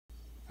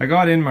I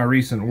got in my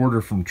recent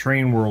order from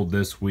Train World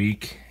this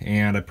week,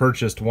 and I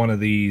purchased one of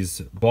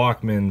these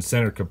Bachmann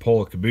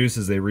Center-Cupola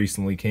cabooses they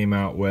recently came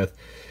out with.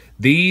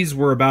 These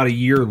were about a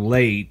year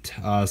late.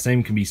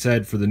 Same can be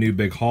said for the new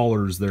big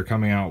haulers they're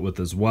coming out with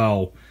as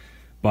well.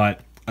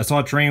 But I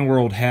saw Train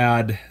World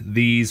had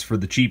these for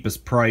the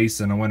cheapest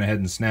price, and I went ahead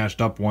and snatched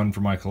up one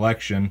for my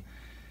collection.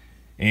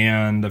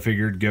 And I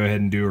figured go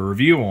ahead and do a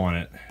review on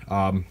it.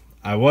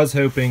 I was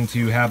hoping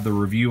to have the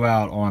review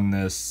out on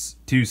this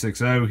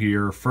 260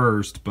 here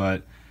first,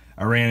 but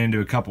I ran into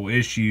a couple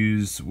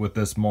issues with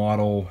this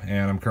model,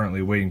 and I'm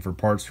currently waiting for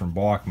parts from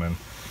Bachmann.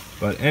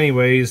 But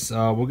anyways,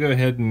 we'll go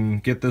ahead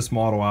and get this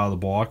model out of the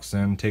box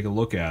and take a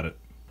look at it.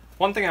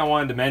 One thing I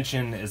wanted to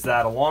mention is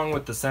that along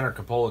with the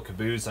Center-Cupola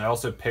caboose, I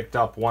also picked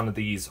up one of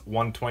these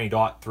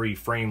 120.3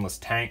 frameless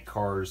tank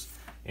cars,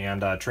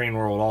 and Train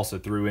World also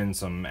threw in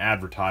some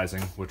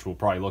advertising, which we'll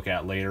probably look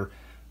at later.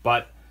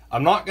 But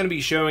I'm not going to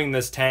be showing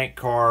this tank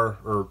car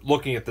or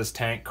looking at this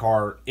tank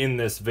car in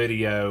this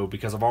video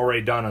because I've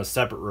already done a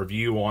separate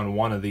review on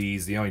one of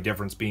these, the only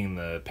difference being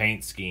the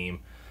paint scheme.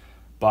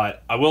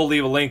 But I will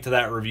leave a link to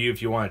that review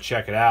if you want to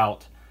check it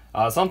out.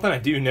 Something I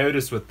do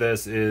notice with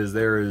this is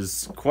there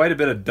is quite a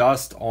bit of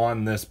dust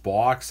on this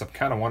box. I'm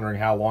kind of wondering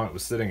how long it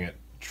was sitting at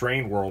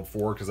Train World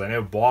for, because I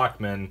know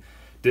Bachmann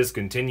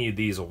discontinued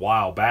these a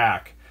while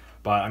back.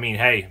 But I mean,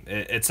 hey,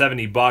 at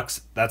 70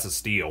 bucks, that's a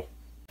steal.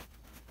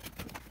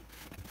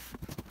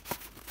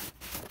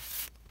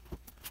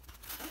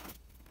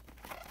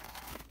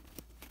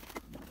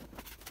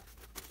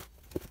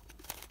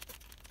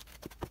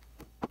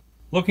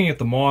 Looking at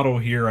the model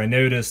here, I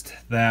noticed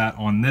that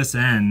on this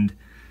end,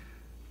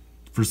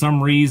 for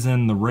some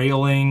reason, the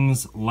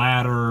railings,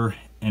 ladder,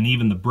 and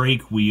even the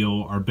brake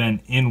wheel are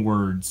bent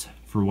inwards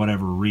for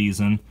whatever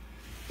reason.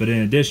 But in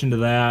addition to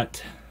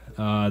that,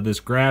 this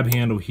grab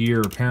handle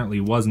here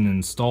apparently wasn't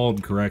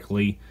installed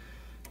correctly,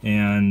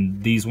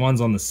 and these ones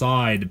on the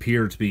side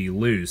appear to be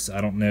loose.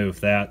 I don't know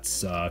if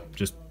that's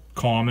just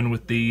common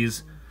with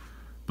these.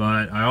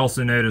 But I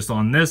also noticed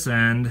on this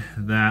end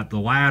that the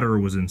ladder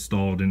was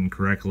installed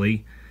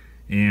incorrectly,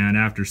 and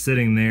after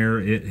sitting there,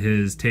 it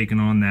has taken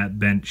on that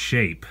bent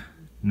shape.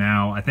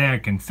 Now, I think I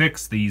can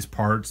fix these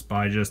parts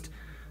by just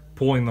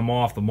pulling them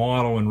off the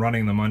model and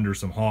running them under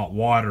some hot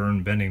water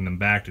and bending them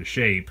back to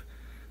shape.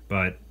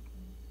 But,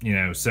 you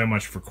know, so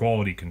much for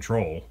quality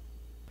control.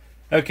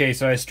 Okay,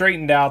 so I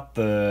straightened out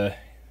the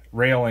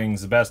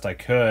railings the best I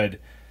could.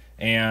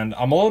 And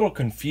I'm a little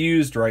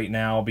confused right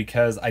now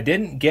because I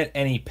didn't get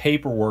any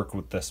paperwork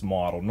with this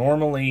model.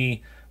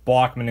 Normally,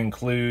 Bachmann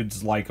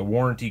includes like a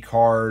warranty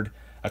card,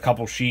 a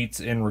couple sheets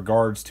in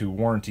regards to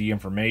warranty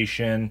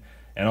information,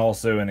 and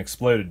also an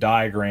exploded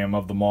diagram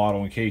of the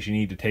model in case you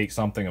need to take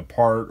something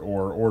apart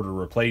or order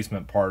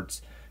replacement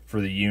parts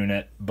for the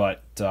unit.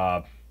 But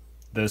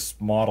this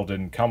model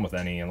didn't come with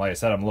any, and like I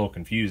said, I'm a little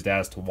confused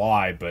as to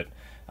why, but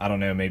I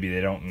don't know, maybe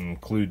they don't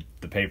include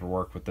the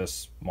paperwork with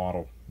this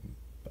model.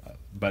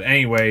 But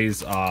anyways,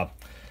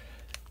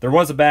 there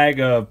was a bag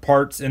of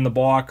parts in the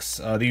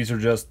box. These are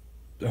just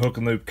hook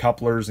and loop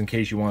couplers in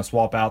case you want to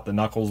swap out the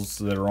knuckles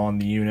that are on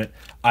the unit.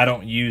 I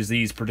don't use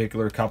these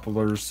particular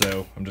couplers,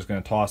 so I'm just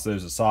going to toss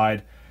those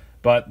aside.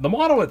 But the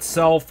model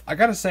itself, I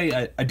gotta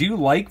say, I do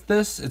like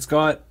this. It's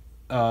got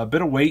a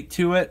bit of weight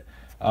to it.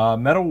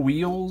 Metal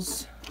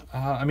wheels.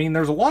 I mean,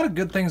 there's a lot of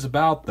good things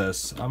about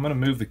this. I'm going to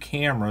move the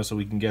camera so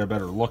we can get a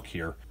better look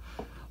here.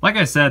 Like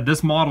I said,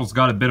 this model's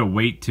got a bit of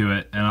weight to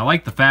it, and I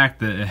like the fact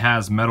that it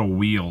has metal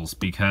wheels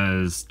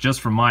because just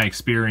from my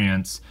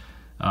experience,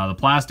 the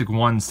plastic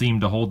ones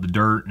seem to hold the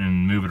dirt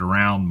and move it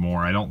around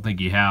more. I don't think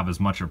you have as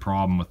much of a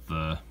problem with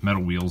the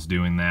metal wheels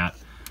doing that.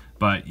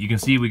 But you can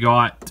see we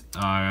got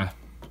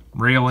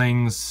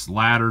railings,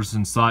 ladders,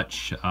 and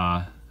such.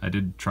 I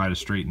did try to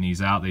straighten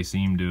these out. They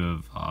seem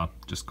to have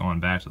just gone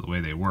back to the way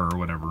they were,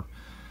 whatever.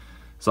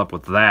 What's up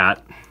with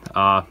that?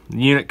 The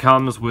unit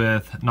comes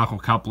with knuckle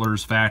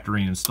couplers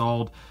factory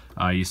installed.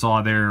 You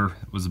saw there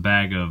was a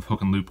bag of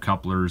hook and loop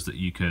couplers that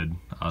you could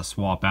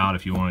swap out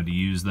if you wanted to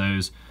use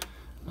those.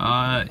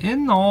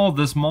 In all,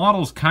 this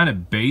model's kind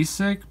of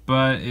basic,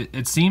 but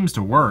it seems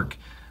to work.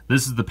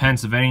 This is the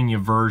Pennsylvania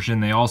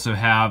version. They also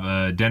have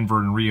a Denver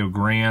and Rio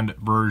Grande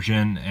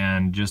version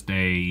and just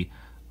a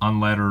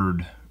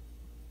unlettered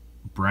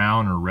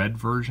brown or red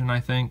version,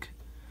 I think.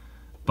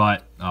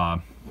 But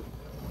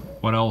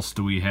what else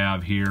do we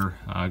have here?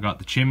 I got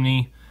the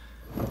chimney.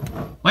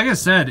 Like I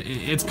said,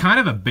 it's kind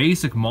of a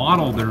basic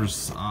model.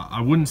 There's,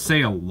 I wouldn't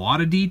say a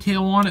lot of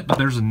detail on it, but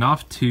there's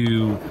enough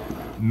to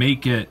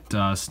make it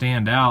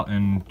stand out.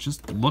 And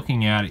just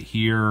looking at it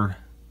here,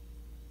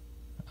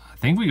 I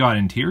think we got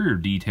interior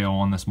detail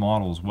on this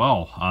model as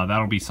well.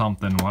 That'll be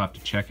something we'll have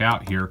to check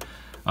out here.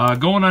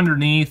 Going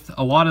underneath,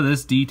 a lot of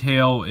this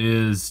detail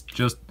is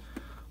just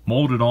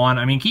molded on.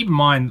 I mean, keep in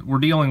mind, we're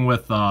dealing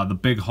with the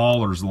big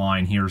haulers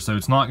line here, so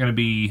it's not going to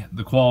be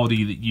the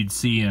quality that you'd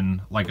see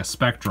in like a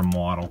Spectrum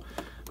model.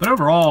 But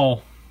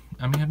overall,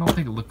 I mean, I don't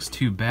think it looks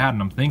too bad,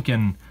 and I'm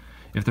thinking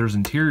if there's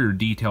interior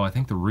detail, I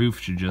think the roof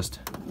should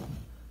just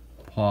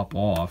pop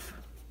off.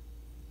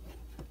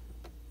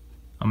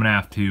 I'm gonna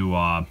have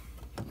to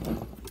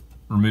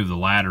remove the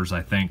ladders,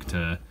 I think,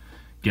 to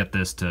get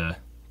this to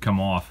come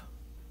off.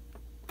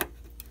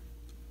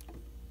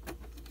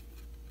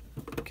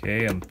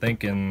 Okay, I'm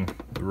thinking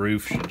the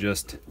roof should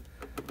just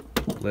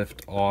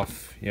lift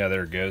off. Yeah,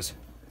 there it goes.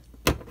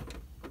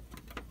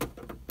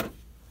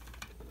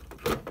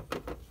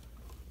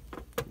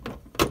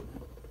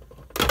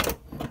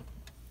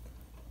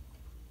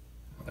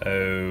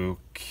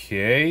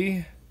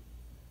 Okay.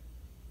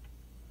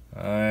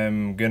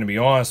 I'm gonna be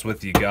honest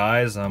with you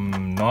guys,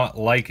 I'm not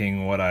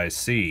liking what I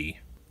see.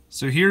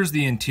 So here's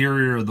the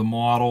interior of the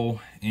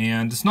model,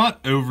 and it's not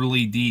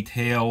overly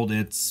detailed.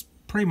 It's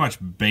pretty much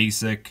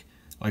basic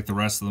like the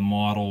rest of the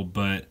model,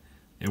 but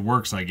it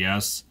works, I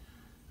guess.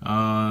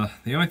 The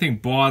only thing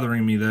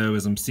bothering me though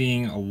is I'm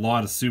seeing a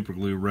lot of super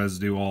glue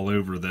residue all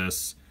over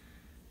this,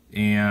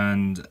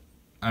 and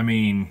I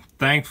mean,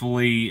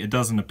 thankfully it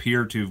doesn't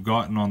appear to have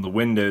gotten on the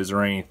windows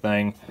or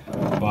anything,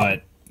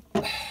 but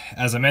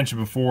as I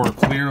mentioned before,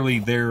 clearly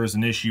there is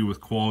an issue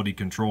with quality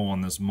control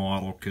on this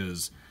model,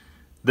 because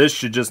this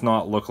should just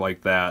not look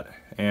like that.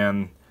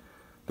 And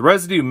the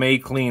residue may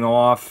clean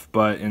off,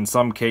 but in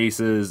some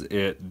cases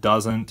it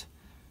doesn't.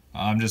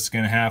 I'm just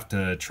going to have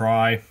to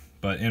try,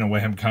 but in a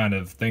way I'm kind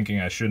of thinking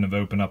I shouldn't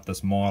have opened up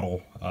this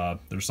model.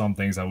 There's some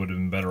things I would have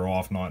been better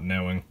off not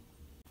knowing.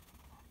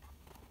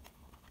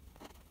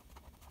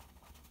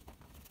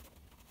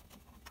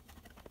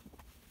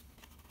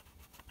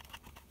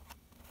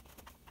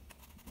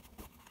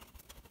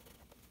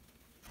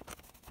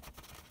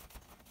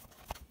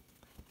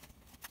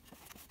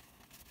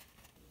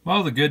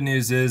 Well, the good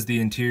news is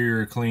the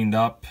interior cleaned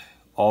up.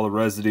 All the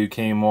residue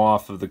came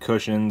off of the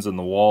cushions and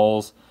the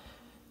walls,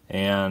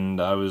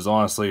 and I was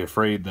honestly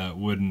afraid that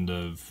wouldn't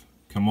have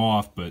come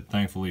off, but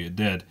thankfully it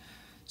did.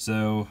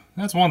 So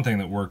that's one thing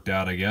that worked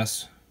out, I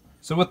guess.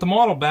 So with the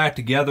model back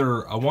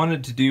together, I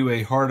wanted to do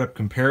a hard-up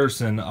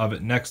comparison of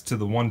it next to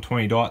the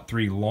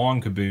 120.3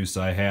 long caboose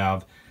I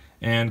have.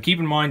 And keep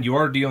in mind, you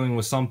are dealing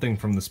with something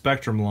from the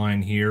Spectrum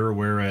line here,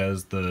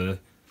 whereas the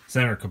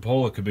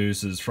Center-Cupola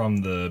caboose is from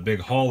the big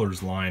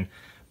haulers line.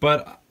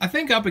 But I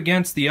think up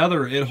against the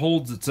other, it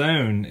holds its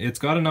own. It's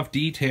got enough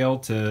detail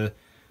to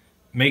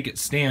make it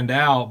stand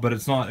out, but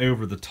it's not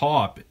over the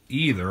top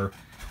either.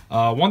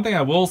 One thing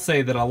I will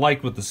say that I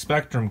like with the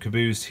Spectrum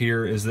caboose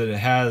here is that it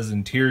has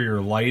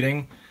interior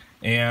lighting,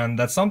 and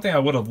that's something I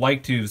would have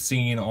liked to have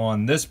seen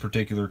on this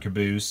particular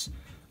caboose,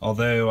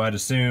 although I'd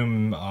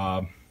assume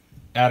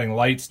adding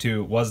lights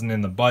to it wasn't in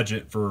the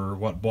budget for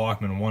what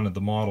Bachmann wanted the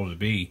model to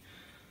be.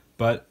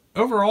 But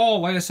overall,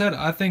 like I said,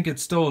 I think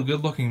it's still a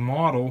good looking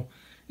model,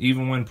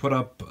 even when put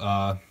up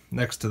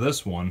next to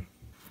this one.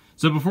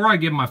 So before I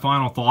give my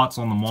final thoughts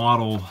on the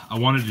model, I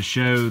wanted to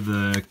show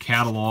the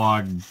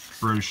catalog,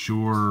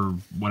 brochure,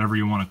 whatever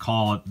you want to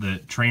call it,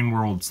 that Train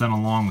World sent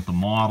along with the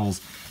models.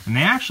 And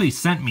they actually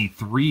sent me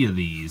 3 of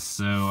these,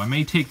 so I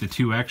may take the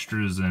 2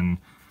 extras and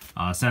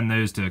send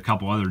those to a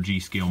couple other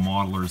G-scale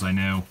modelers I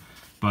know.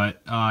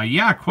 But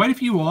yeah, quite a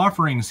few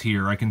offerings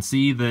here. I can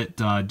see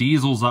that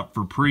Diesel's up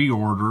for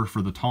pre-order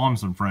for the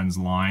Thompson Friends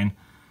line.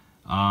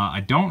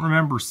 I don't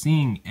remember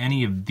seeing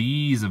any of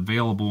these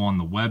available on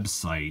the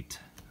website.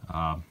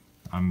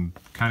 I'm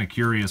kind of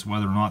curious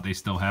whether or not they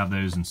still have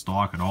those in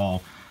stock at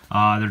all.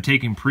 They're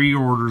taking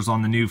pre-orders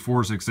on the new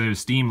 460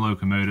 steam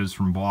locomotives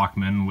from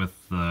Bachmann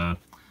with the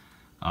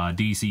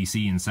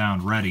DCC and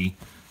Sound Ready.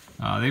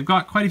 They've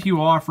got quite a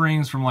few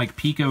offerings from like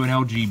Pico and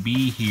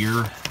LGB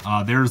here.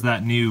 There's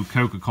that new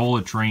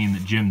Coca-Cola train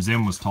that Jim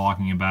Zim was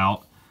talking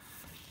about.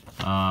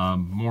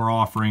 More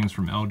offerings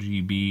from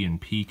LGB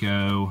and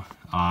Pico.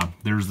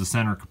 There's the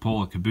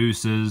Center-Cupola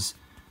cabooses.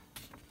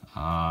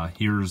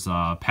 Here's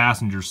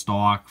passenger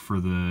stock for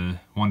the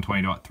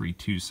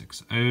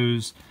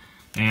 120.3260s.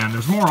 And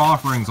there's more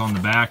offerings on the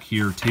back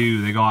here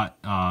too. They got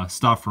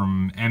stuff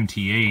from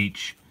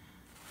MTH.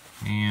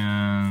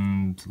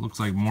 And looks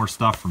like more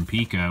stuff from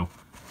Pico.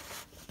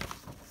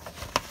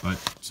 But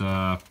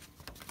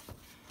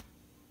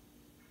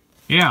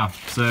yeah,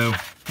 so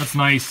that's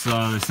nice.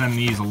 They send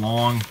these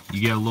along.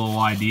 You get a little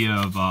idea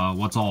of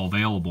what's all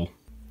available.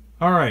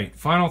 Alright,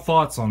 final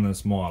thoughts on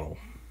this model.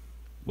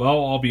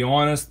 Well, I'll be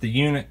honest, the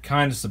unit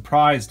kind of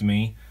surprised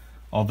me,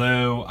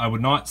 although I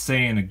would not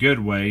say in a good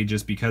way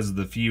just because of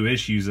the few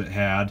issues it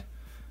had.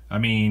 I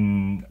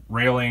mean,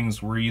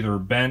 railings were either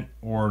bent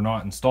or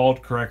not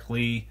installed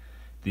correctly.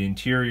 The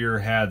interior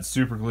had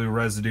super glue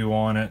residue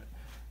on it,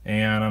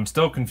 and I'm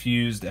still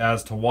confused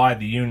as to why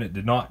the unit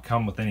did not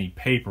come with any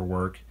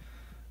paperwork.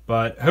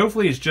 But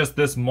hopefully it's just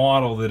this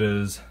model that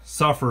has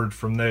suffered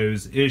from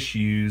those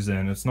issues,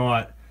 and it's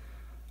not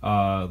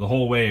the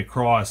whole way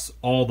across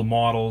all the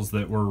models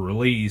that were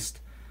released.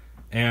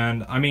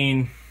 And I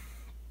mean,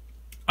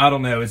 I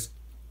don't know, it's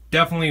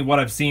definitely what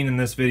I've seen in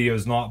this video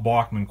is not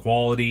Bachmann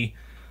quality.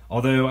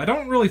 Although I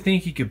don't really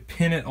think you could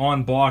pin it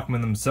on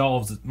Bachmann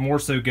themselves. It more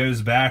so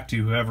goes back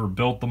to whoever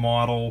built the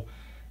model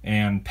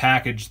and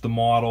packaged the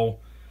model.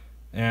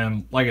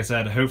 And like I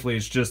said, hopefully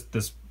it's just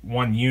this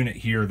one unit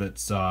here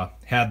that's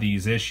had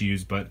these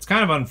issues. But it's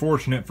kind of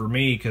unfortunate for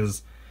me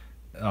because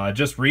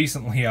Just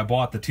recently I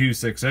bought the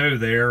 260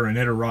 there, and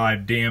it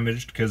arrived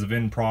damaged because of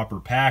improper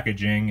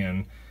packaging,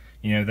 and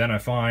then I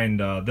find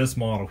this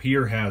model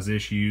here has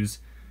issues.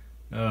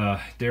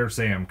 Dare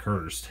say I'm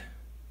cursed.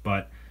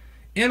 But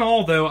in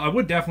all, though, I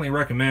would definitely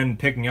recommend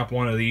picking up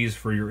one of these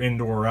for your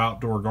indoor or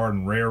outdoor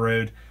garden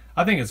railroad.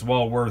 I think it's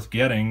well worth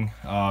getting.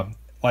 Like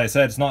I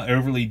said, it's not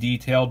overly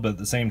detailed, but at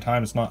the same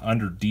time it's not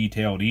under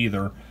detailed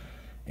either.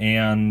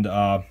 And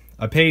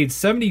I paid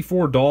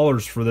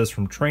 $74 for this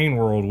from Train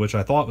World, which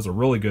I thought was a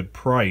really good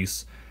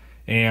price.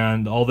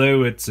 And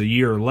although it's a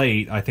year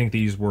late, I think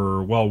these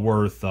were well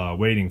worth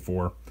waiting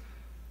for.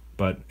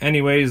 But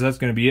anyways, that's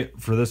going to be it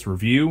for this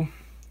review.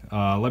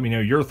 Let me know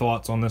your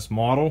thoughts on this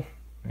model,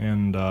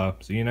 and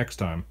see you next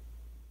time.